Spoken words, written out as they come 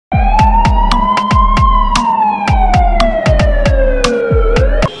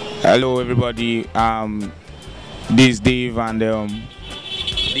Hello, everybody. This is Dave and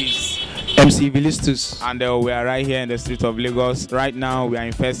this MC Vilistus. and we are right here in the street of Lagos. Right now, we are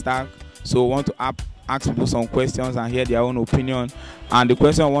in First Act, so we want to ask people some questions and hear their own opinion. And the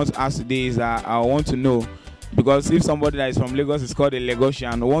question I want to ask today is that I want to know, because if somebody that is from Lagos is called a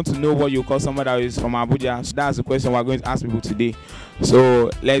lagosian, I want to know what you call somebody that is from Abuja. So that's the question we're going to ask people today. So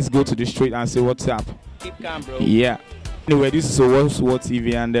let's go to the street and see what's up. Keep calm, bro. Yeah. Anyway, this is What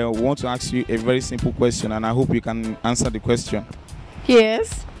TV, and we want to ask you a very simple question, and I hope you can answer the question.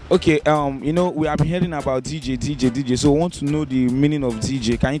 Yes. Okay. We have been hearing about DJ. So we want to know the meaning of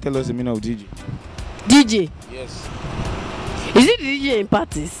DJ. Can you tell us the meaning of DJ? DJ. Yes. Is it DJ in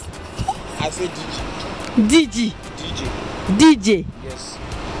parties? I said DJ. DJ. DJ. DJ. Yes.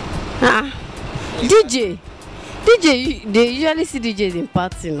 DJ. DJ. They usually see DJs in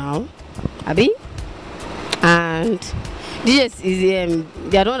party now. Abi? And DJs is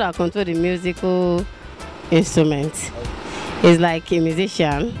they are the one that control the musical instruments. It's like a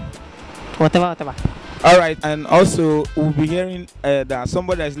musician, whatever. All right, and also we'll be hearing that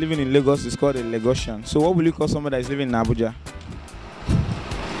somebody that is living in Lagos is called a lagosian. So what will you call somebody that is living in Abuja?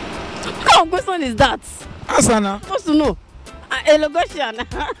 What kind of question is that? Answer now. I'm supposed to know. A lagosian,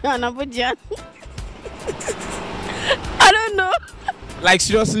 an Abujan. I don't know. Like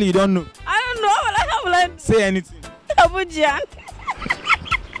seriously, you don't know? I don't know. How will I Say anything. Abujan?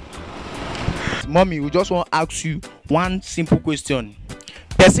 Mommy, we just want to ask you one simple question.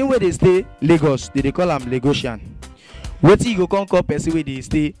 Person where they stay Lagos, they call them Lagosian. What you go call person where they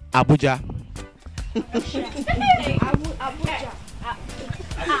stay Abuja? Abuja.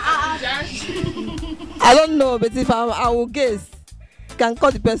 I don't know, but if I will guess, can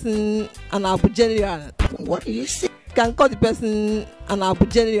call the person an Abujanian. What do you say? Can call the person an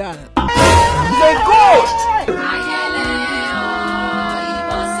Abujanian. The ghost!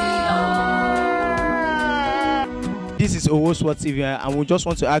 This is What TV, and we just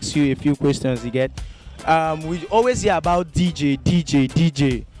want to ask you a few questions. You get? We always hear about DJ.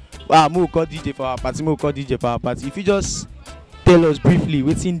 We call DJ for our party. We call DJ for our party. If you just tell us briefly,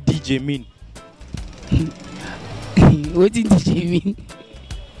 what's in DJ mean? What did DJ mean?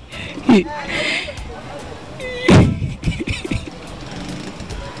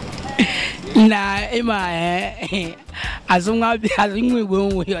 Nah, Emma, as long as we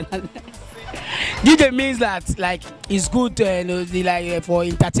won't. DJ means that like it's good, for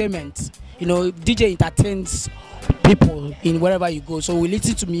entertainment. DJ entertains people in wherever you go. So we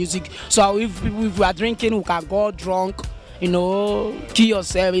listen to music. So if we are drinking, we can go drunk. Kill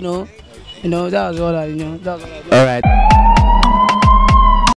yourself. That was what I. All right.